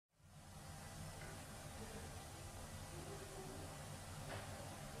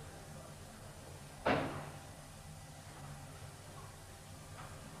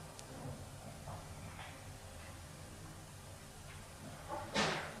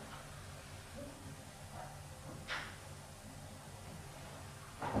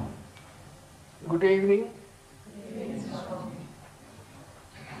Good evening.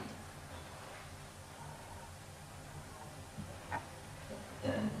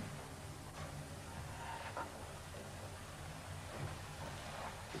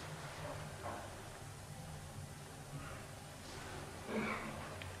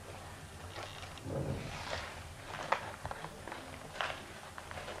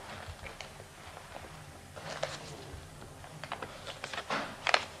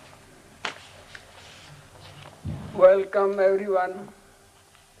 Welcome everyone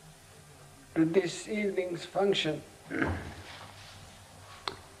to this evening's function.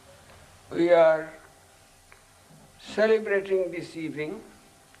 We are celebrating this evening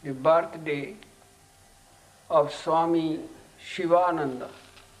the birthday of Swami Shivananda,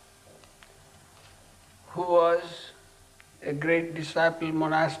 who was a great disciple,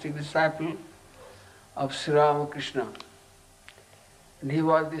 monastic disciple of Sri Ramakrishna. And he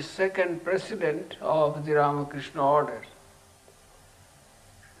was the second president of the Ramakrishna Order.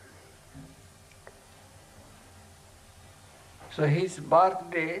 So his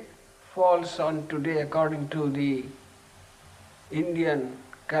birthday falls on today according to the Indian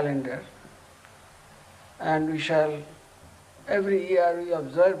calendar, and we shall, every year we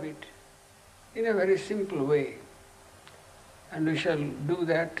observe it in a very simple way, and we shall do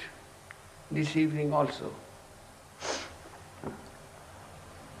that this evening also.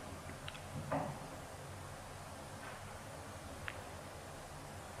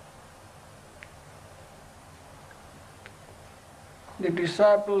 The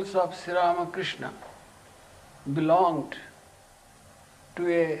disciples of Sri Ramakrishna belonged to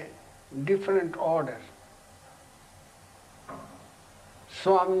a different order.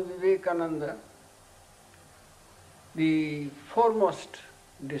 Swami Vivekananda, the foremost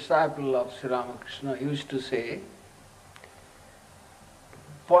disciple of Sri Ramakrishna, used to say,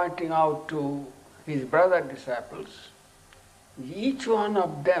 pointing out to his brother disciples, each one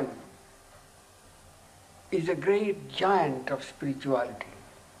of them is a great giant of spirituality.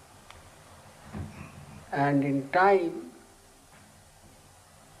 And in time,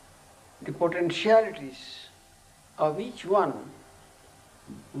 the potentialities of each one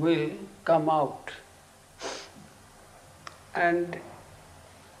will come out. And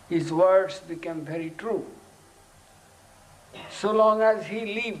his words became very true. So long as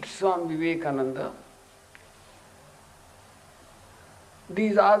he lived, Swami Vivekananda,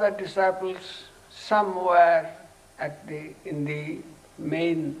 these other disciples, some were in the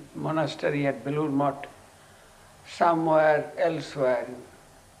main monastery at Belur Math, some were elsewhere.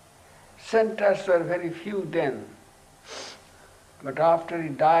 Centers were very few then. But after he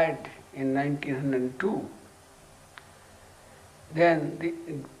died in 1902,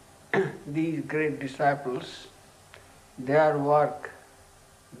 then these great disciples, their work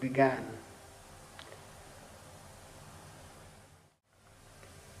began.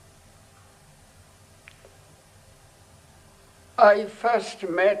 I first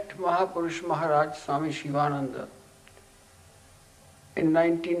met Mahapurush Maharaj Swami Shivananda in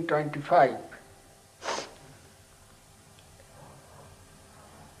 1925.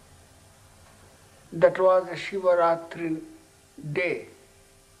 That was a Shivaratri day,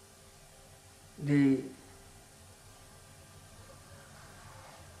 the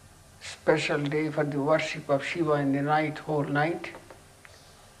special day for the worship of Shiva in the night, whole night.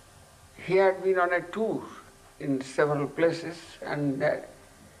 He had been on a tour in several places, and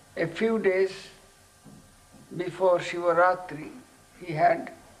a few days before Shivaratri, he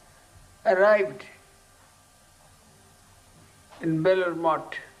had arrived in Belur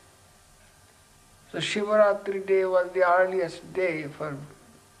Math. So Shivaratri day was the earliest day for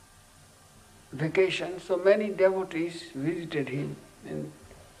vacation, so many devotees visited him in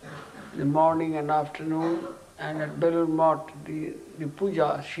the morning and afternoon, and at Belur Math the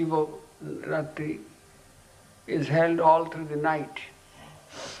puja, Shivaratri, is held all through the night.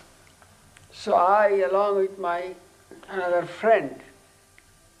 So I, along with my another friend,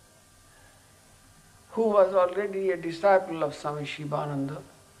 who was already a disciple of Swami Shivananda,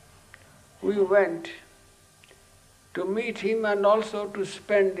 we went to meet him and also to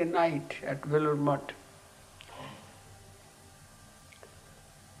spend the night at Belur Math.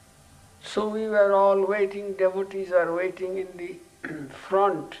 So we were all waiting, devotees are waiting in the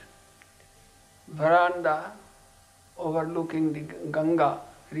front veranda overlooking the Ganga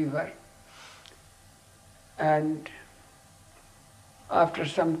river. And after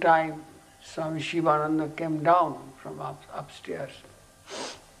some time, Swami Shivananda came down from upstairs.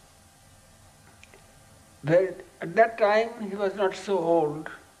 At that time, he was not so old.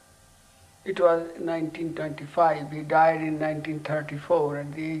 It was 1925. He died in 1934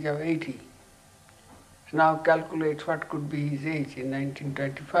 at the age of 80. Now calculate what could be his age in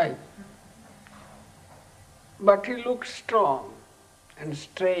 1925. But he looked strong and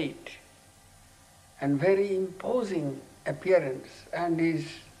straight and very imposing appearance, and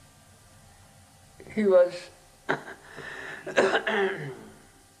he was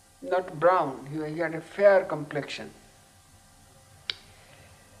not brown, he had a fair complexion.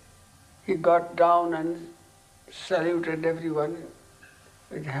 He got down and saluted everyone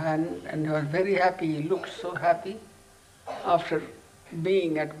with hand, and he was very happy. He looked so happy after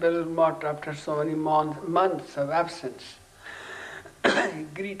being at Belmont after so many months of absence. He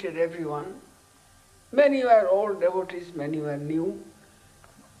greeted everyone. Many were old devotees, many were new.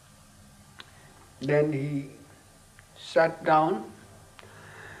 Then he sat down.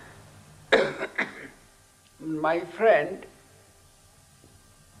 My friend,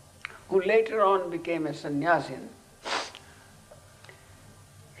 who later on became a sannyasin,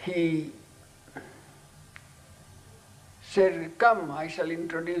 he said, "Come, I shall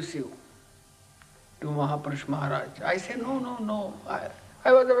introduce you to Mahapurush Maharaj." I said, no.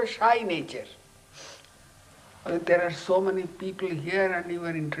 I was of a shy nature. There are so many people here and you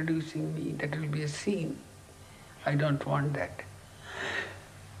are introducing me, that will be a scene. I don't want that.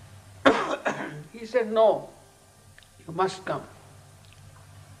 He said, "No, you must come."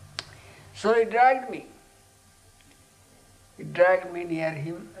 So he dragged me. He dragged me near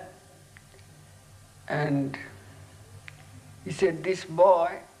him and he said, "This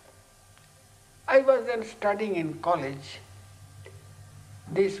boy," I was then studying in college,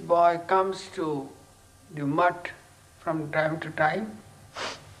 "this boy comes to the mutt from time to time."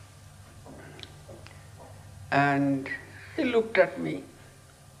 And he looked at me.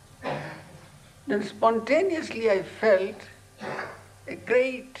 Then spontaneously I felt a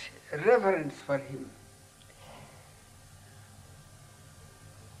great reverence for him.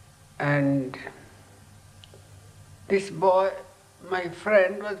 And this boy, my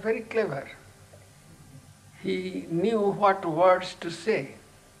friend, was very clever. He knew what words to say.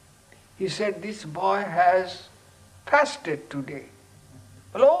 He said, "This boy has fasted today."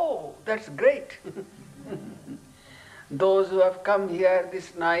 Well, oh, that's great. Those who have come here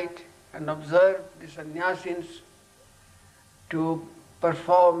this night and observed the sannyasins to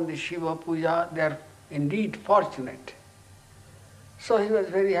perform the Shiva Puja, they are indeed fortunate. So he was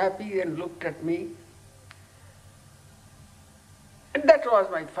very happy and looked at me. And that was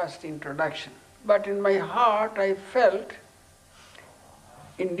my first introduction. But in my heart I felt,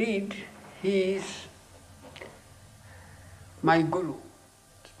 indeed, he is my guru.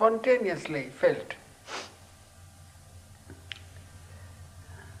 Spontaneously felt.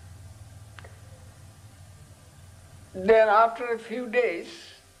 Then after a few days,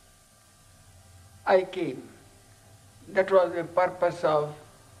 I came. That was the purpose of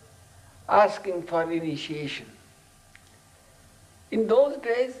asking for initiation. In those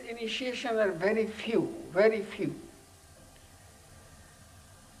days, initiation are very few, very few.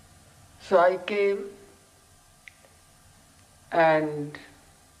 So I came and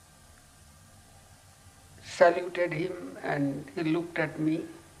saluted him, and he looked at me,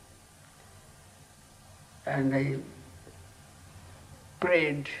 and I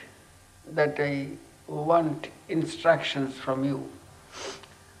prayed that I want instructions from you.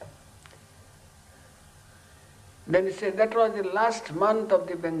 Then he said, that was the last month of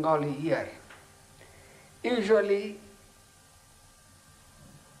the Bengali year. Usually,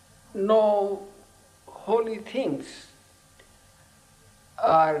 no holy things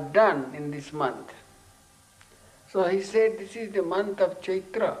are done in this month. So he said, this is the month of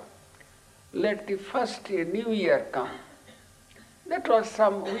Chaitra. Let the first new year come. That was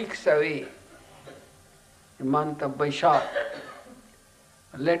some weeks away, the month of Vaishakh.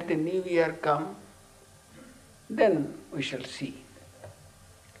 Let the new year come, then we shall see.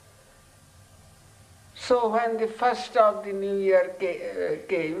 So when the first of the new year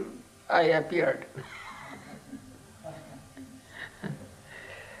came, I appeared.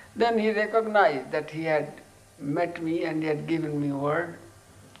 Then he recognized that he had met me and he had given me word.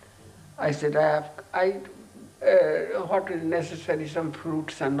 I said, what is necessary, some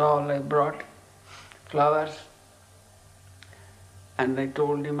fruits and all I brought, flowers. And I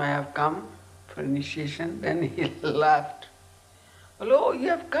told him I have come for initiation. Then he laughed. Oh, you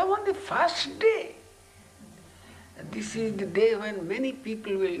have come on the first day. This is the day when many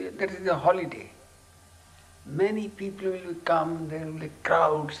people will, that is the holiday. Many people will come, there will be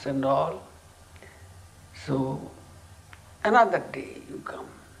crowds and all. So, another day you come.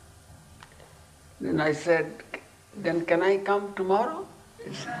 Then I said, then can I come tomorrow?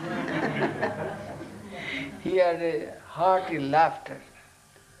 He had a hearty laughter.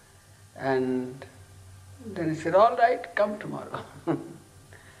 And Then he said, all right, come tomorrow.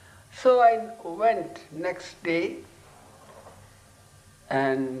 So I went next day,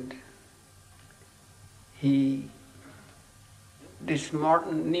 and this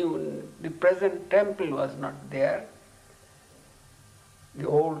modern the present temple was not there, the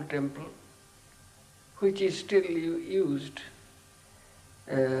old temple, which is still used.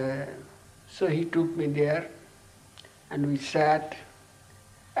 So he took me there, and we sat,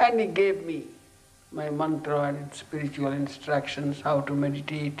 and he gave me my mantra and spiritual instructions, how to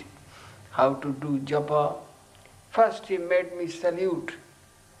meditate, how to do japa. First he made me salute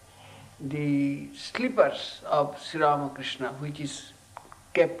the slippers of Sri Ramakrishna, which is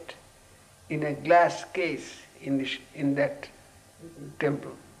kept in a glass case in that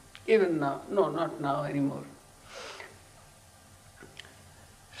temple. Even now, no, not now anymore.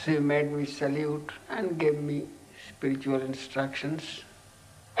 So he made me salute and gave me spiritual instructions.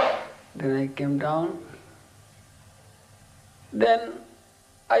 Then I came down. Then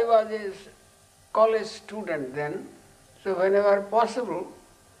I was a college student then, so whenever possible,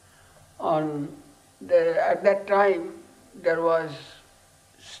 at that time there was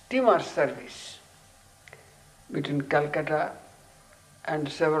steamer service between Calcutta and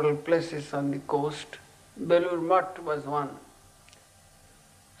several places on the coast. Belur Math was one.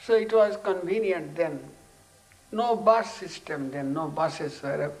 So it was convenient then. No bus system then, no buses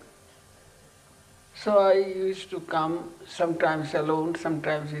were. So I used to come sometimes alone,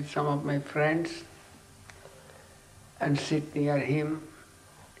 sometimes with some of my friends, and sit near him.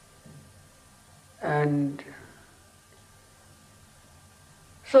 And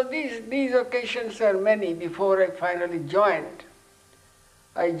so these occasions are many. Before I finally joined,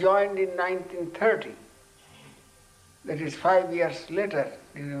 I joined in 1930. That is 5 years later.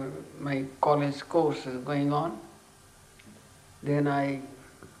 My college course is going on. Then I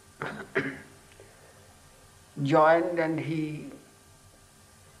joined, and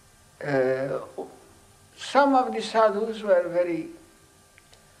some of the sadhus were very,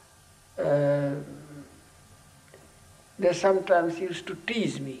 they sometimes used to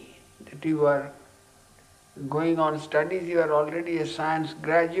tease me that you are going on studies, you are already a science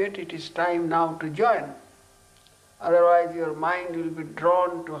graduate, it is time now to join. Otherwise your mind will be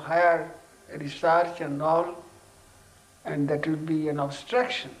drawn to higher research and all, and that will be an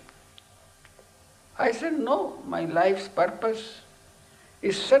obstruction. I said, no, my life's purpose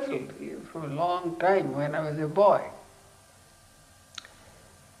is settled for a long time when I was a boy.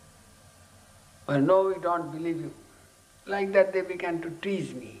 Well, no, we don't believe you. Like that they began to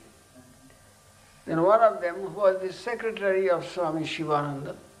tease me. Then one of them, who was the secretary of Swami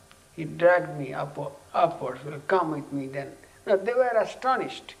Shivananda, he dragged me upwards, well, come with me then. Now they were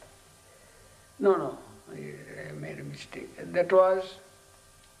astonished. No, I made a mistake. That was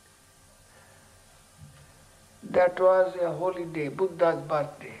a holy day, Buddha's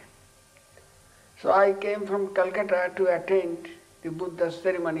birthday. So I came from Calcutta to attend the Buddha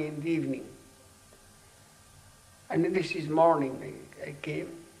ceremony in the evening. And this is morning I came.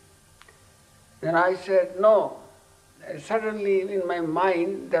 Then I said, no. Suddenly in my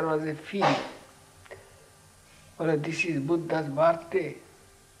mind there was a feeling. Well, this is Buddha's birthday.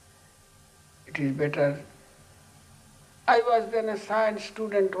 It is better. I was then a science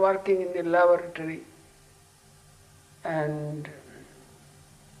student working in the laboratory. And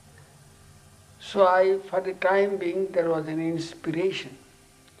so for the time being, there was an inspiration.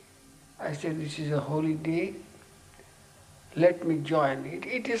 I said, this is a holy day, let me join.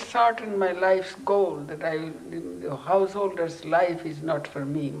 It is certain my life's goal that the householder's life is not for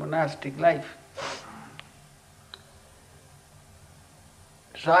me, monastic life.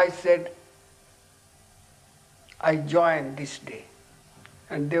 So I said, I joined this day.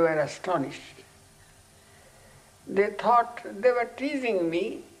 And they were astonished. They thought they were teasing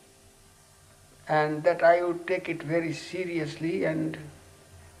me, and that I would take it very seriously and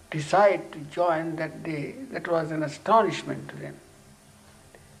decide to join that day. That was an astonishment to them.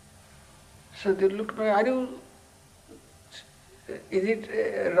 So they looked at me, is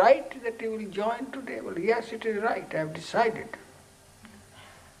it right that you will join today? Well, yes, it is right, I have decided.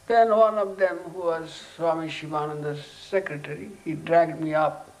 Then one of them, who was Swami Shivananda's secretary, he dragged me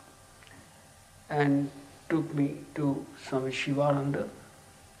up and took me to Swami Shivananda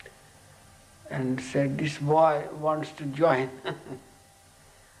and said, this boy wants to join.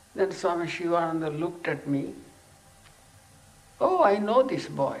 Then Swami Shivananda looked at me. Oh, I know this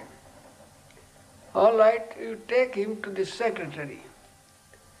boy. All right, you take him to the secretary.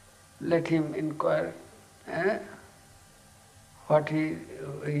 Let him inquire what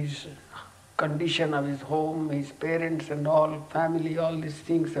his condition of his home, his parents and all, family, all these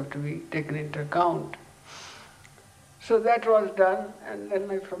things have to be taken into account. So that was done, and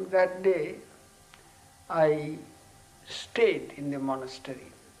then from that day I stayed in the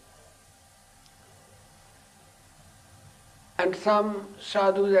monastery. And some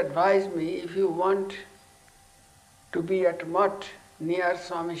sadhus advised me, if you want to be at Mutt near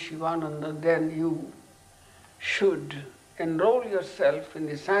Swami Shivananda, then you should enroll yourself in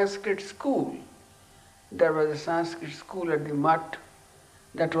the Sanskrit school. There was a Sanskrit school at the Mutt.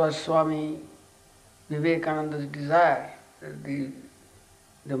 That was Swami Vivekananda's desire.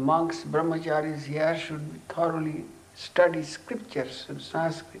 The monks, brahmacharis here should thoroughly study scriptures in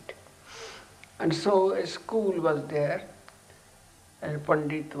Sanskrit. And so a school was there, and a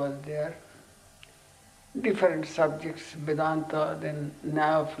Pandit was there. Different subjects, Vedanta, then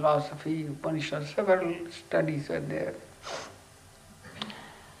now philosophy, Upanishad, several studies were there.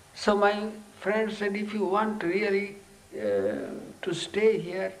 So my friend said, if you want really to stay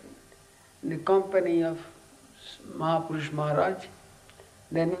here in the company of Mahapurush Maharaj,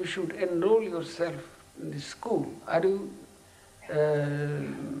 then you should enroll yourself in the school. Do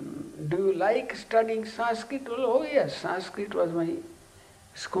you like studying Sanskrit? Well, oh yes, Sanskrit was my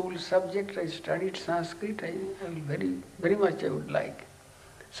school subject. I studied Sanskrit. I very much I would like.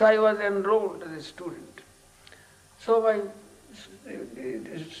 So I was enrolled as a student. So my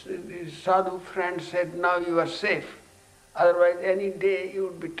sadhu friend said, now you are safe. Otherwise, any day you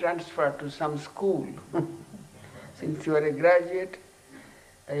would be transferred to some school. Since you are a graduate,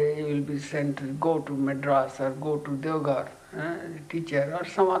 you will be sent to go to Madras or go to Deoghar, teacher or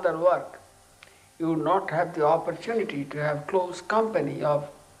some other work. You would not have the opportunity to have close company of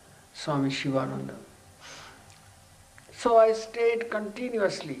Swami Shivananda. So I stayed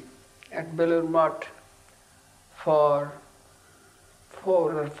continuously at Belur Math for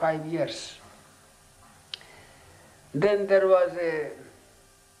 4 or 5 years. Then there was a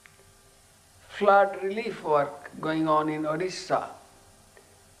flood relief work going on in Odisha.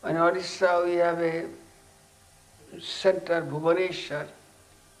 In Odisha we have a center, Bhubaneswar,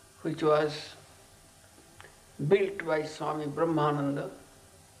 which was built by Swami Brahmananda.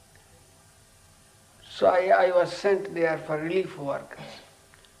 So I was sent there for relief work.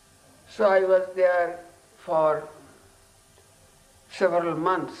 So I was there for several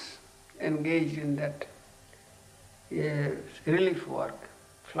months engaged in that relief work,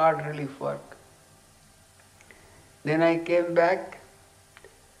 flood relief work. Then I came back,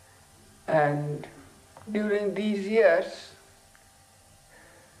 and during these years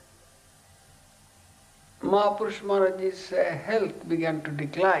Mahapurush Maharaj's health began to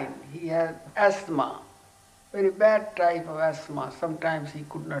decline. He had asthma, very bad type of asthma. Sometimes he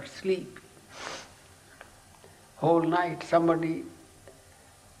could not sleep whole night.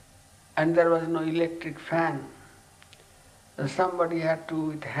 And there was no electric fan. So somebody had to,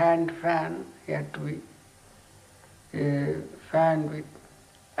 with hand fan, he had to be fanned with.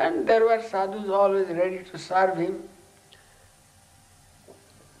 And there were sadhus always ready to serve him.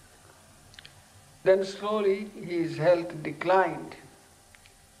 Then slowly his health declined.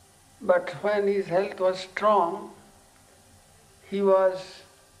 But when his health was strong, he was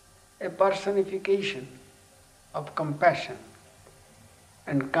a personification of compassion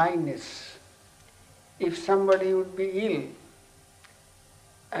and kindness. If somebody would be ill,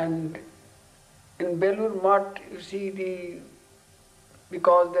 and in Belur Math, you see,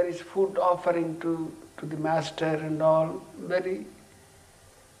 because there is food offering to the master and all,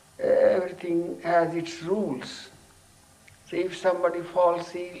 everything has its rules. So if somebody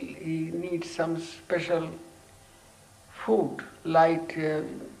falls ill, he needs some special food, light,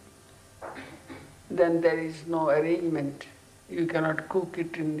 then there is no arrangement. You cannot cook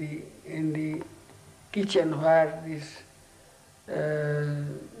it in the kitchen where this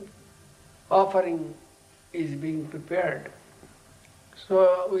offering is being prepared.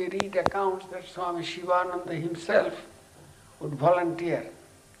 So we read accounts that Swami Shivananda himself would volunteer.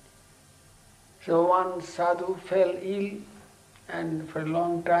 So one sadhu fell ill, and for a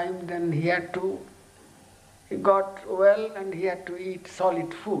long time then he got well and he had to eat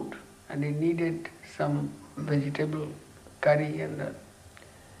solid food, and he needed some vegetable curry, and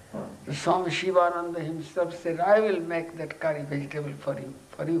the Swami Shivananda himself said, I will make that curry vegetable for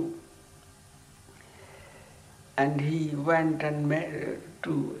you. And he went and made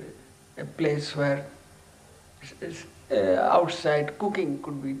to a place where outside cooking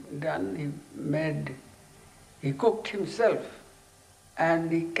could be done. He cooked himself,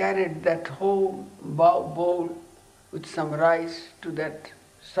 and he carried that whole bowl with some rice to that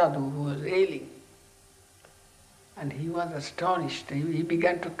sadhu who was ailing. And he was astonished. He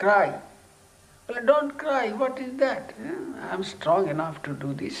began to cry. Well, don't cry, what is that? I'm strong enough to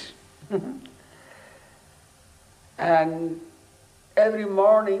do this. And every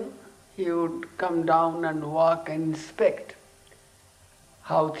morning he would come down and walk and inspect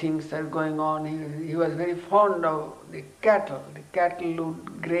how things are going on. He was very fond of the cattle. The cattle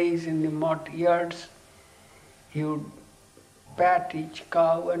would graze in the mud yards. He would pat each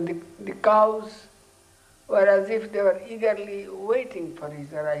cow, and the cows were as if they were eagerly waiting for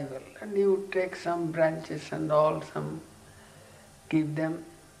his arrival. And he would take some branches and all, give them.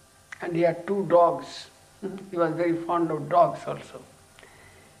 And he had 2 dogs. He was very fond of dogs also.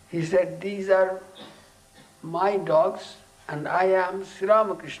 He said, "These are my dogs, and I am Sri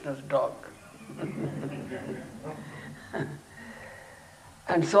Ramakrishna's dog."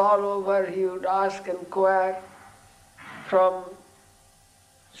 And so all over he would ask and inquire from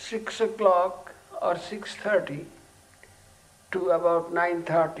 6 o'clock or 6:30 to about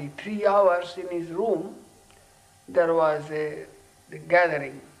 9:30, 3 hours in his room, there was the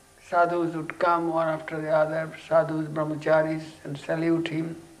gathering. Sadhus would come one after the other, sadhus, brahmacharis, and salute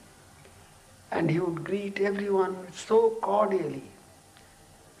him. And he would greet everyone so cordially,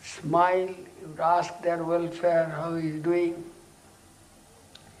 smile, he would ask their welfare, how he is doing.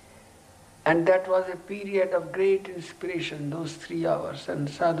 And that was a period of great inspiration, those 3 hours. And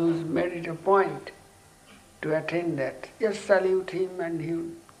sadhus made it a point to attend that. Just salute him, and he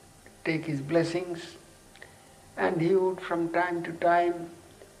would take his blessings. And he would from time to time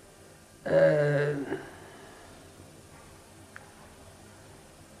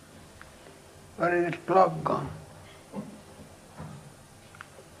where is that clock gone?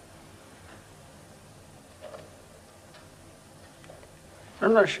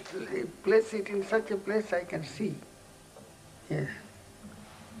 No, place it in such a place I can see. Yes.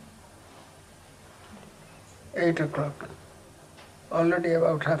 8 o'clock. Already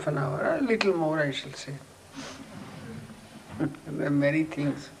about half an hour, a little more I shall say. There are many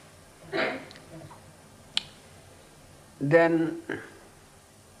things. Then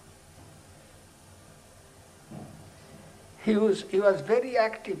he was very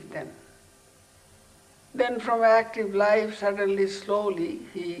active then. Then from active life, suddenly, slowly,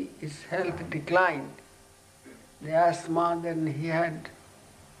 his health declined. The asthma, then he had,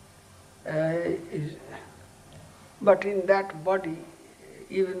 but in that body,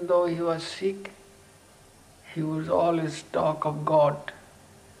 even though he was sick, he would always talk of God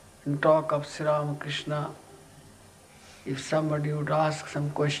and talk of Sri Ramakrishna. If somebody would ask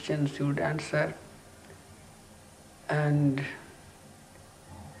some questions, he would answer. And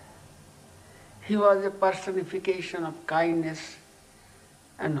he was a personification of kindness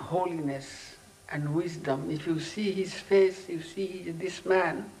and holiness and wisdom. If you see his face, you see this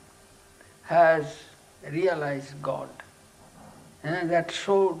man has realized God. And that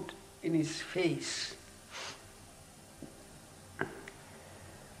showed in his face.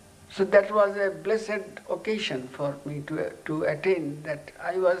 So that was a blessed occasion for me to attain that.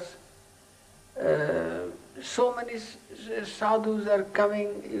 I was, so many sadhus are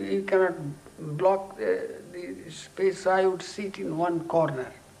coming, you cannot block the space. I would sit in one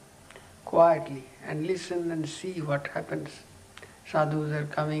corner quietly and listen and see what happens. Sadhus are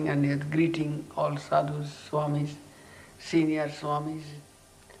coming and he is greeting all sadhus, swamis, senior swamis,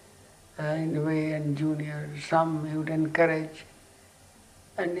 in a way, and junior. Some he would encourage.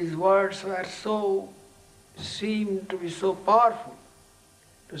 And his words were seemed to be so powerful.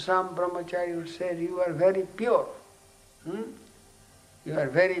 To some brahmachari would say, "You are very pure. You are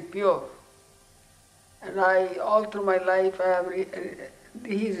very pure." And all through my life,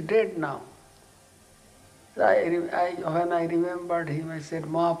 he is dead now. So when I remembered him, I said,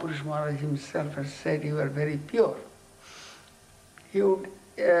 Mahapurush Maharaj himself has said, "You are very pure." He would,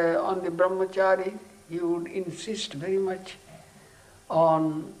 on the brahmachari, he would insist very much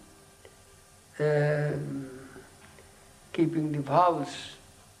on keeping the vows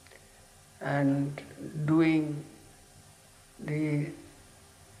and doing the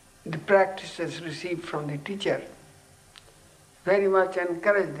practices received from the teacher. Very much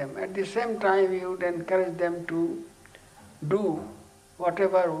encourage them. At the same time, he would encourage them to do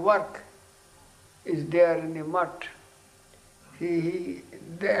whatever work is there in the mutt.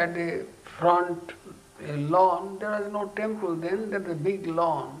 There at the front lawn, there was no temple then, there was a big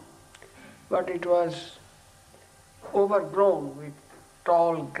lawn, but it was overgrown with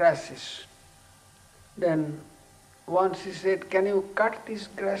tall grasses. Then once he said, "Can you cut these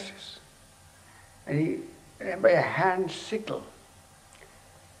grasses?" And he, by a hand sickle.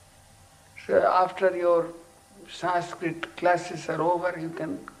 So after your Sanskrit classes are over,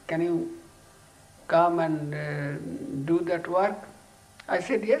 can you come and do that work? I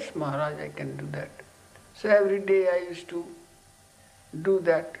said, "Yes, Maharaj, I can do that." So every day I used to do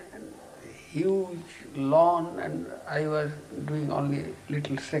that. And huge lawn, and I was doing only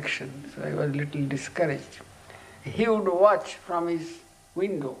little section, so I was little discouraged. He would watch from his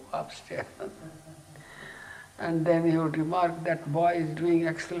window upstairs. And then he would remark that boy is doing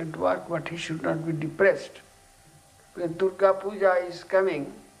excellent work, but he should not be depressed. Because Durga Puja is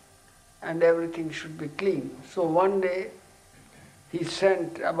coming and everything should be clean. So one day he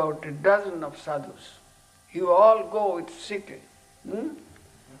sent about a dozen of sadhus. You all go with sickle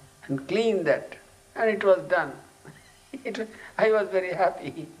and clean that. And it was done. I was very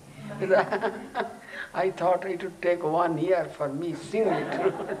happy. I thought it would take 1 year for me singly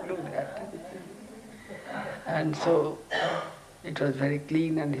to do that. And so it was very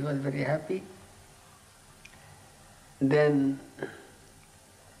clean and he was very happy. Then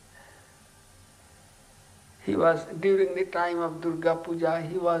he was, during the time of Durga Puja,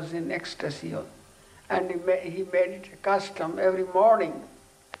 he was in ecstasy. And he made it a custom every morning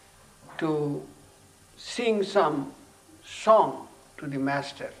to sing some song to the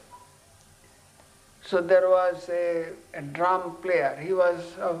master. So there was a drum player. He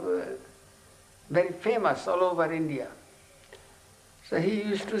was very famous all over India. So he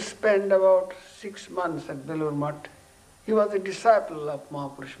used to spend about 6 months at Belur Math. He was a disciple of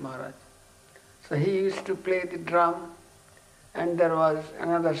Mahapurush Maharaj. So he used to play the drum, and there was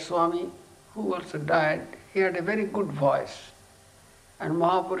another Swami who also died. He had a very good voice. And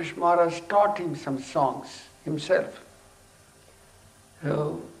Mahapurush Maharaj taught him some songs himself.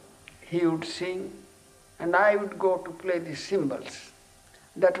 So he would sing, and I would go to play the cymbals.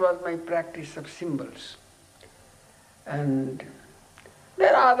 That was my practice of cymbals. And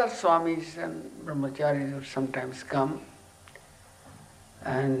there are other Swamis and Brahmacharis who sometimes come.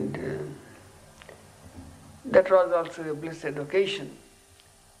 And that was also a blessed occasion.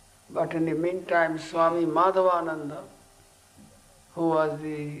 But in the meantime, Swami Madhavananda, who was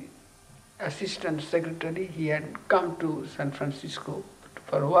the assistant secretary, he had come to San Francisco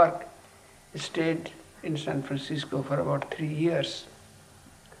for work. He stayed in San Francisco for about 3 years.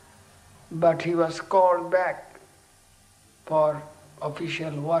 But he was called back for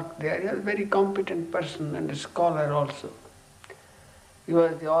official work there. He was a very competent person and a scholar also. He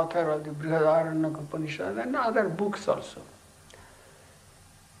was the author of the Brihadaranyaka Upanishad and other books also.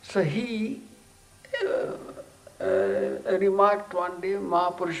 So he remarked one day,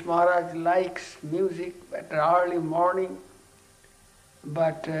 Mahapurush Maharaj likes music at early morning,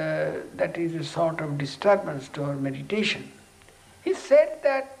 but that is a sort of disturbance to our meditation. He said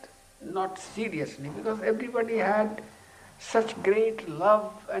that not seriously, because everybody had such great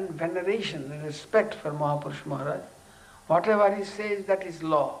love and veneration and respect for Mahapurush Maharaj. Whatever he says, that is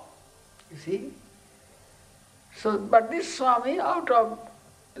law. You see? So, but this Swami, out of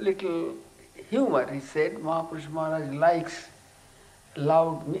little humor, he said, Mahapurush Maharaj likes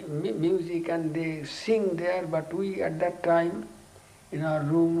loud music and they sing there, but we at that time, in our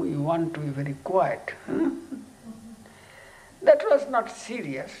room, we want to be very quiet. That was not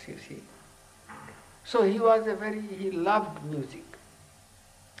serious, you see. So he loved music.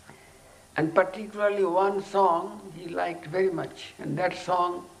 And particularly one song he liked very much. And that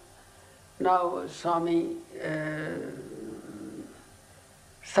song, now Swami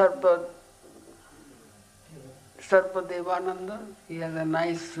Sarvadevananda, he has a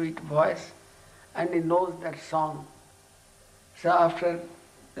nice sweet voice and he knows that song. So after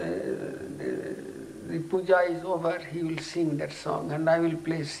the puja is over, he will sing that song and I will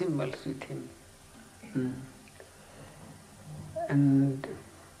play cymbals with him. And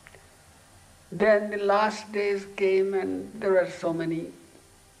then the last days came and there were so many.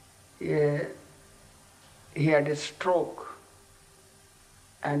 He had a stroke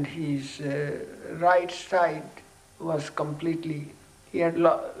and his right side was completely, he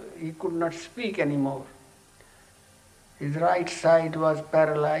could not speak anymore. His right side was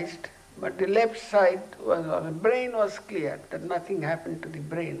paralyzed, but the left side the brain was clear, that nothing happened to the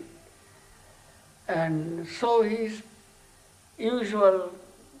brain. And so his usual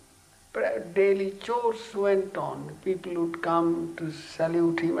daily chores went on. People would come to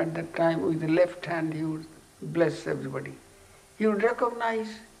salute him at that time. With the left hand he would bless everybody. He would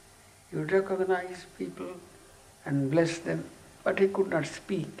recognize people and bless them, but he could not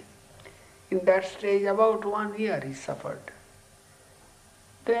speak. In that stage, about 1 year he suffered.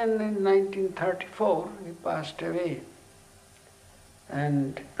 Then in 1934 he passed away.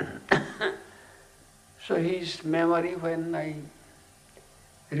 And so his memory, when I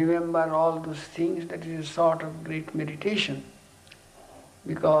remember all those things, that is a sort of great meditation,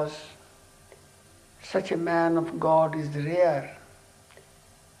 because such a man of God is rare,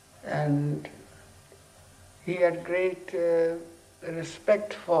 and he had great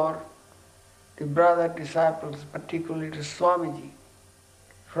respect for the brother disciples, particularly to Swamiji.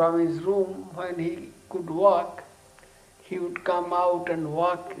 From his room, when he could walk, he would come out and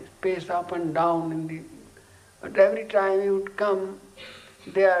walk, pace up and down in the... But every time he would come,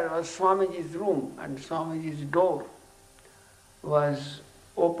 there was Swamiji's room, and Swamiji's door was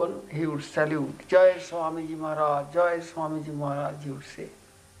open. He would salute, Jai Swamiji Maharaj, Jai Swamiji Maharaj, he would say.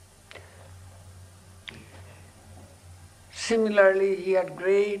 Similarly, he had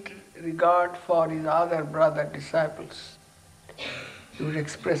great regard for his other brother disciples. He would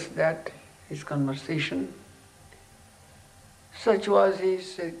express that, his conversation. Such was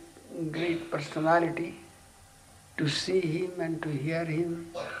his great personality. To see him and to hear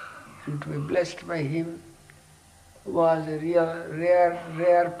him and to be blessed by him was a real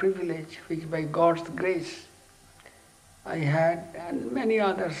rare privilege which by God's grace I had, and many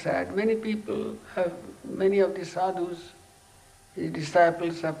others had. Many people have, many of the sadhus, his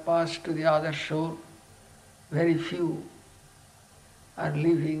disciples have passed to the other shore. Very few are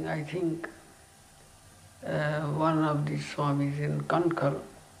living. I think one of the Swamis in Kankal,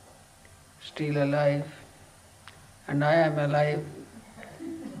 still alive, and I am alive.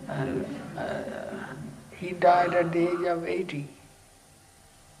 And he died at the age of 80,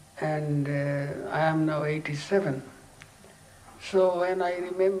 and I am now 87. So when I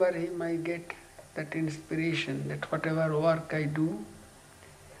remember him, I get that inspiration that whatever work I do,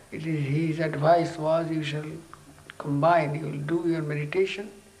 it is his advice was, you shall combine, you will do your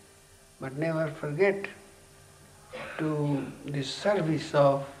meditation, but never forget to the service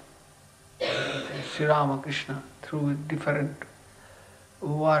of Sri Ramakrishna through different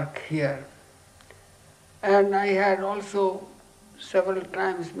work here. And I had also several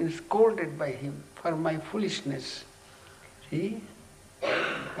times been scolded by him for my foolishness. See,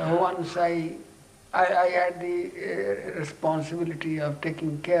 once I had the responsibility of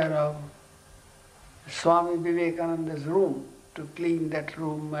taking care of Swami Vivekananda's room, to clean that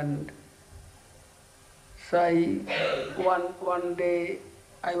room, and so one day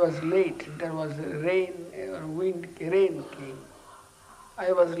I was late. There was rain or wind, rain came.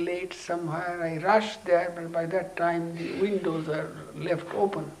 I was late somewhere. I rushed there, but by that time the windows were left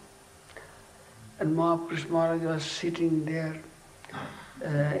open. And Mahaprabhu Maharaj was sitting there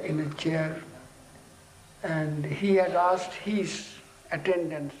in a chair, and he had asked his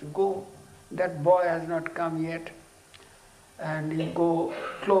attendants, go, that boy has not come yet, and you go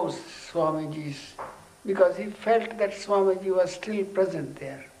close Swamiji's, because he felt that Swamiji was still present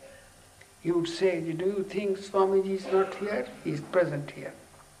there. He would say, do you think Swamiji is not here? He is present here.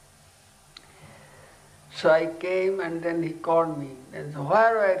 So I came, and then he called me and said,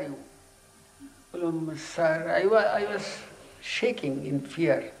 where were you? Well, sir, I was shaking in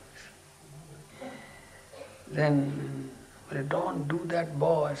fear. Then, well, don't do that,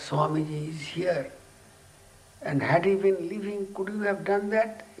 boy, Swamiji is here. And had he been living, could you have done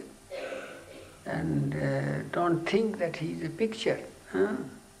that? And don't think that he is a picture. Huh?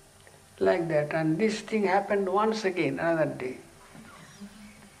 Like that. And this thing happened once again, another day.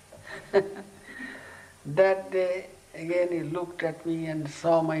 That day, again he looked at me and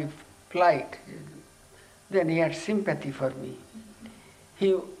saw my plight. Then he had sympathy for me.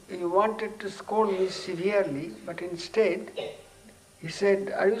 He wanted to scold me severely, but instead he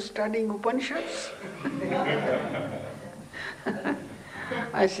said, are you studying Upanishads?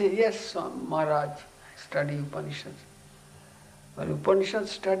 I said, yes, Maharaj, I study Upanishads. Well, Upanishad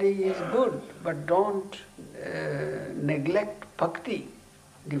study is good, but don't neglect bhakti,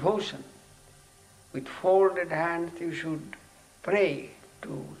 devotion. With folded hands you should pray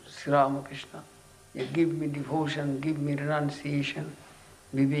to Sri Ramakrishna. You give me devotion, give me renunciation,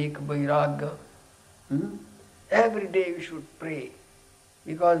 vivek, vairagya. Every day we should pray,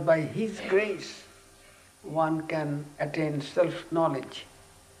 because by his grace one can attain self-knowledge.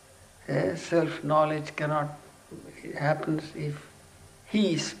 Self-knowledge cannot happen if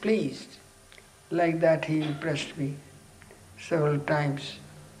he is pleased. Like that he impressed me several times.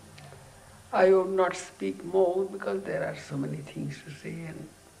 I would not speak more because there are so many things to say. And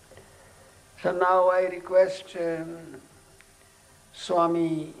so now I request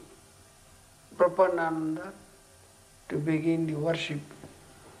Swami Prabhupada to begin the worship.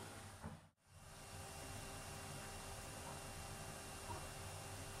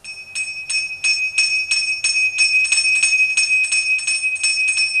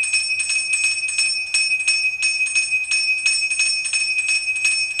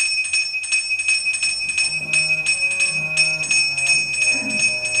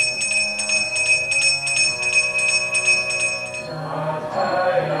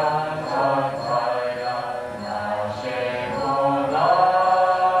 Allah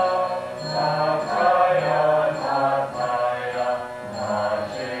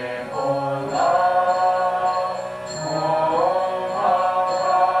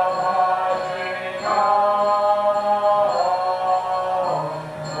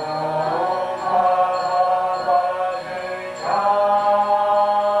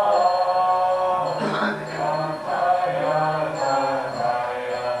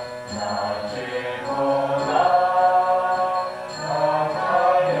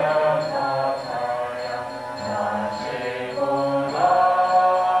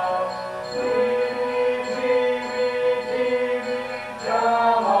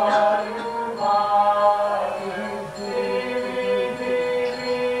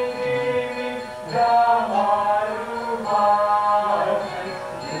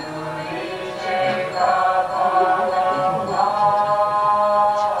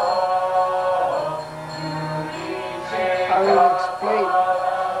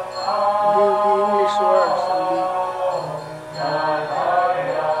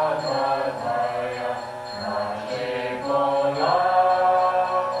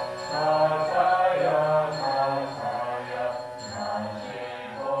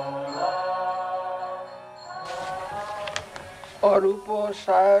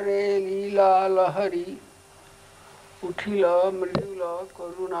সায়রে লীলা লহরী উঠিল Mridul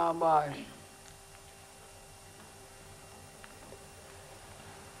করুণাবায়.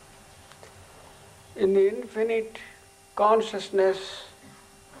 In the infinite consciousness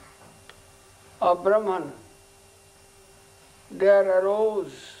of Brahman, there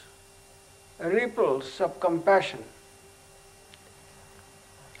arose ripples of compassion.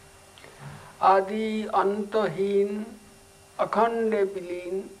 Adi antahin akhande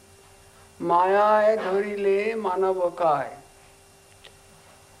bilin mayaye dharile manavakay.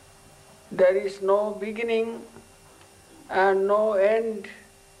 There is no beginning and no end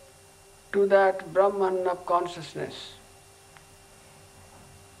to that Brahman of consciousness.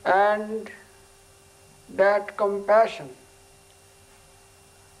 And that compassion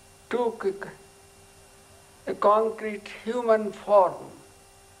took a concrete human form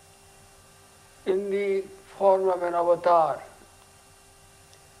in the form of an avatar.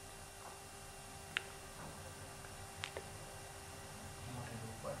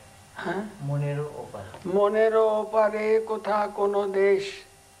 Monero opare kotha kono desh.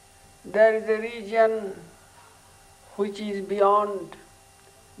 There is a region which is beyond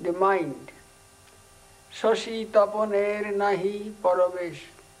the mind. Shashi taponer nahi paravesh.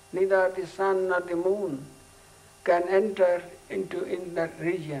 Neither the sun nor the moon can enter in that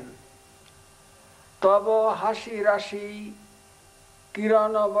region. Tabo hashi rashi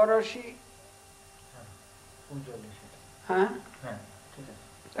kirana varashi.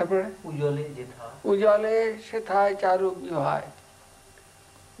 Ujale sethai charu vihai.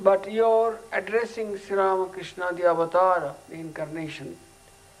 But your addressing Sri Ramakrishna, the avatar, the incarnation,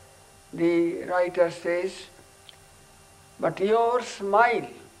 the writer says, but your smile,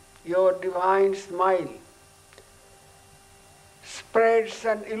 your divine smile, spreads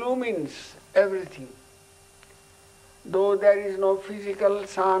and illumines everything. Though there is no physical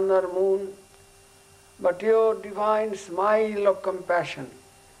sun or moon, but your divine smile of compassion,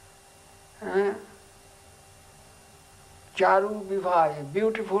 Charu Vivai,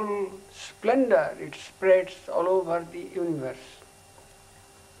 beautiful splendor, it spreads all over the universe.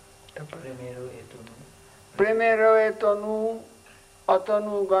 Premero etonu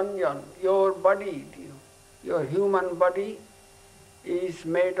atanu ganjan. Your body, your human body is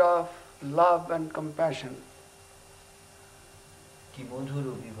made of love and compassion. Ki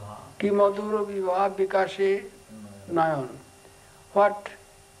madhuro vivaha vikashe nayan. What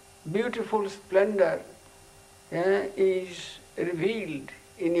beautiful splendor is revealed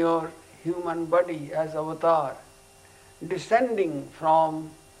in your human body as avatar, descending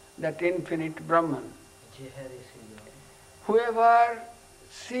from that infinite Brahman. Whoever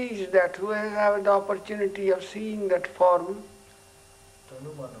sees that, whoever has the opportunity of seeing that form,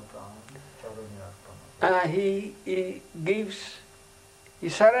 he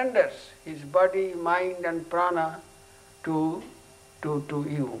surrenders his body, mind and prana to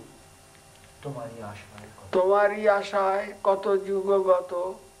you. তোমারি আশায় কত যুগগত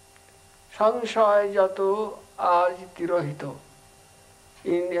সংশয় যত আজ তিরোহিত.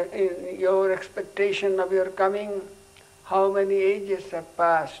 In your expectation of your coming, how many ages have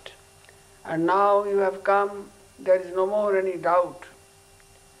passed, and now you have come, there is no more any doubt.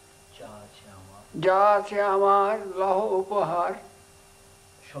 যা আছে আমার লহ উপহার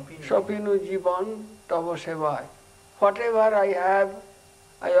সপিনু জীবন তব সেবায়. Whatever I have,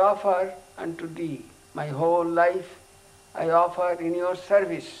 I offer unto thee. My whole life I offer in your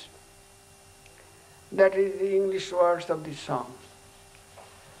service. That is the English words of this song.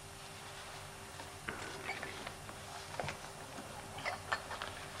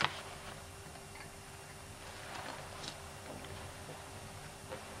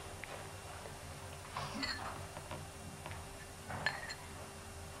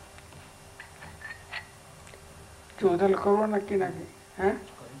 চৌতাল করবো নাকি নাকি? হ্যাঁ,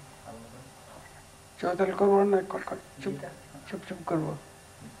 চৌতাল করবো না, চুপ চুপ চুপ করবো।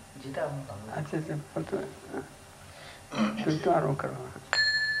 আচ্ছা আচ্ছা, তুমি তো আরো করবো।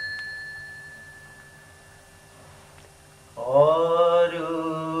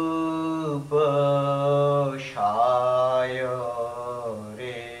 অরূপ সায়রে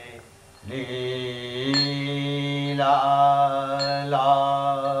লীলা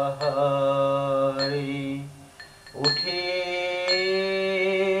লাহরি উঠিলা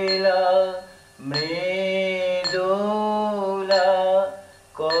মৃদুলা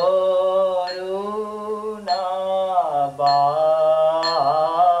করুণাবায়।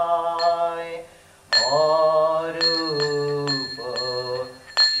 অরূপ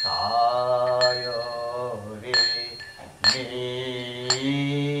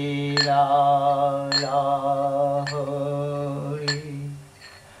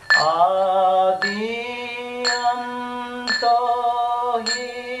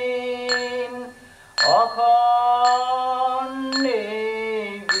অখণ্ডে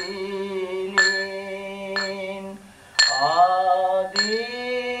বিলীন আদি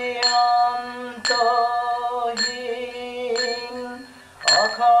অন্তহীন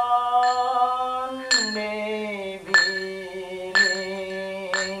অখণ্ডে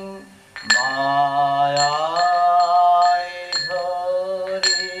বিলীন মায়ায়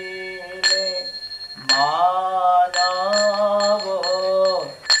ধরিলে মানব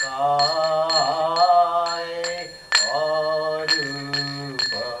কায়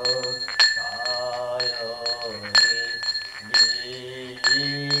অরূপ কায়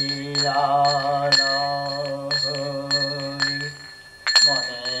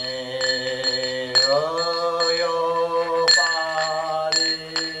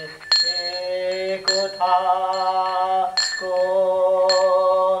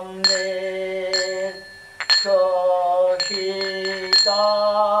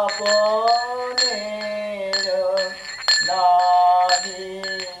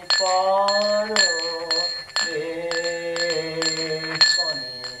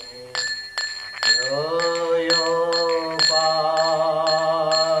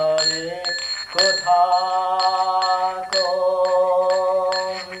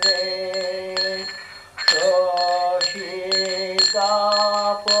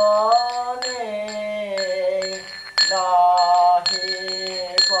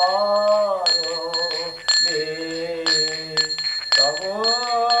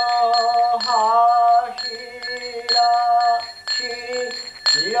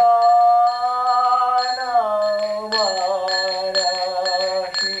লীলা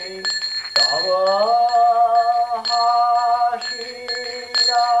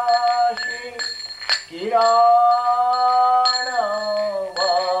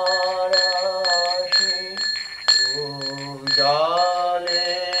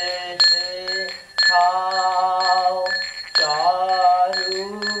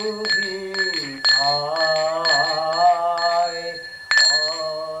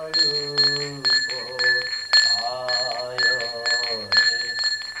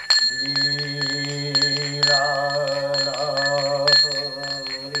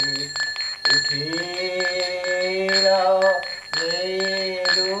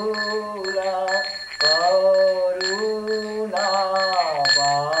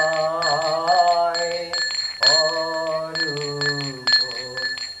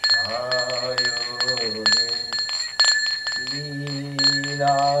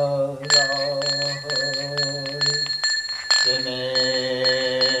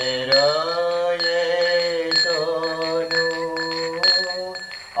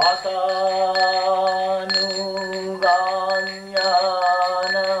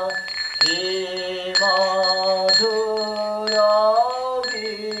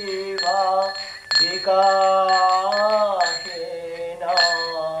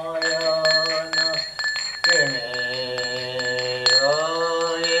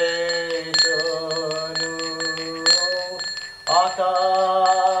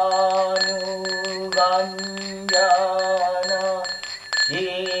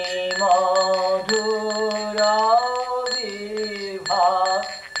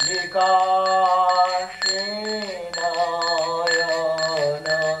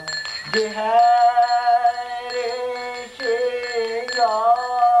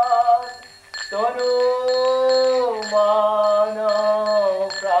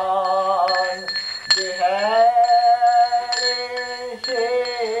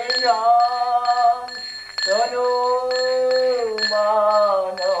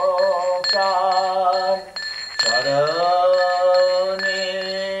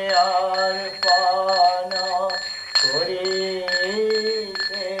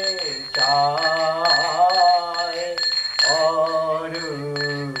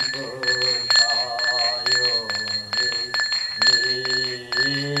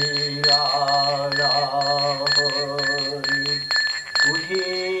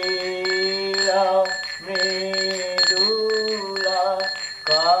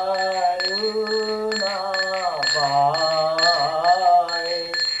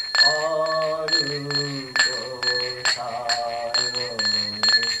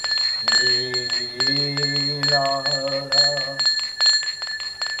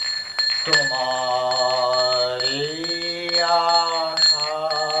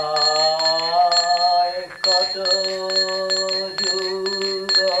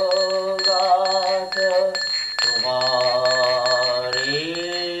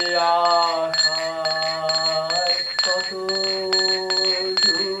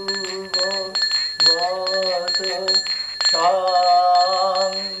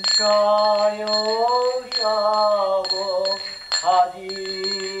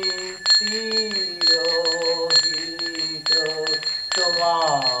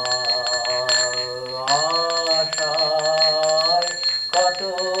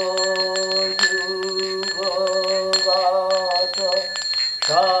যুগগত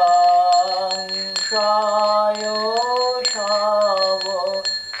সংশয় সব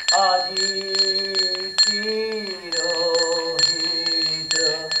আজি তিরোহিত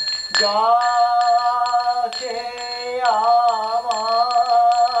যা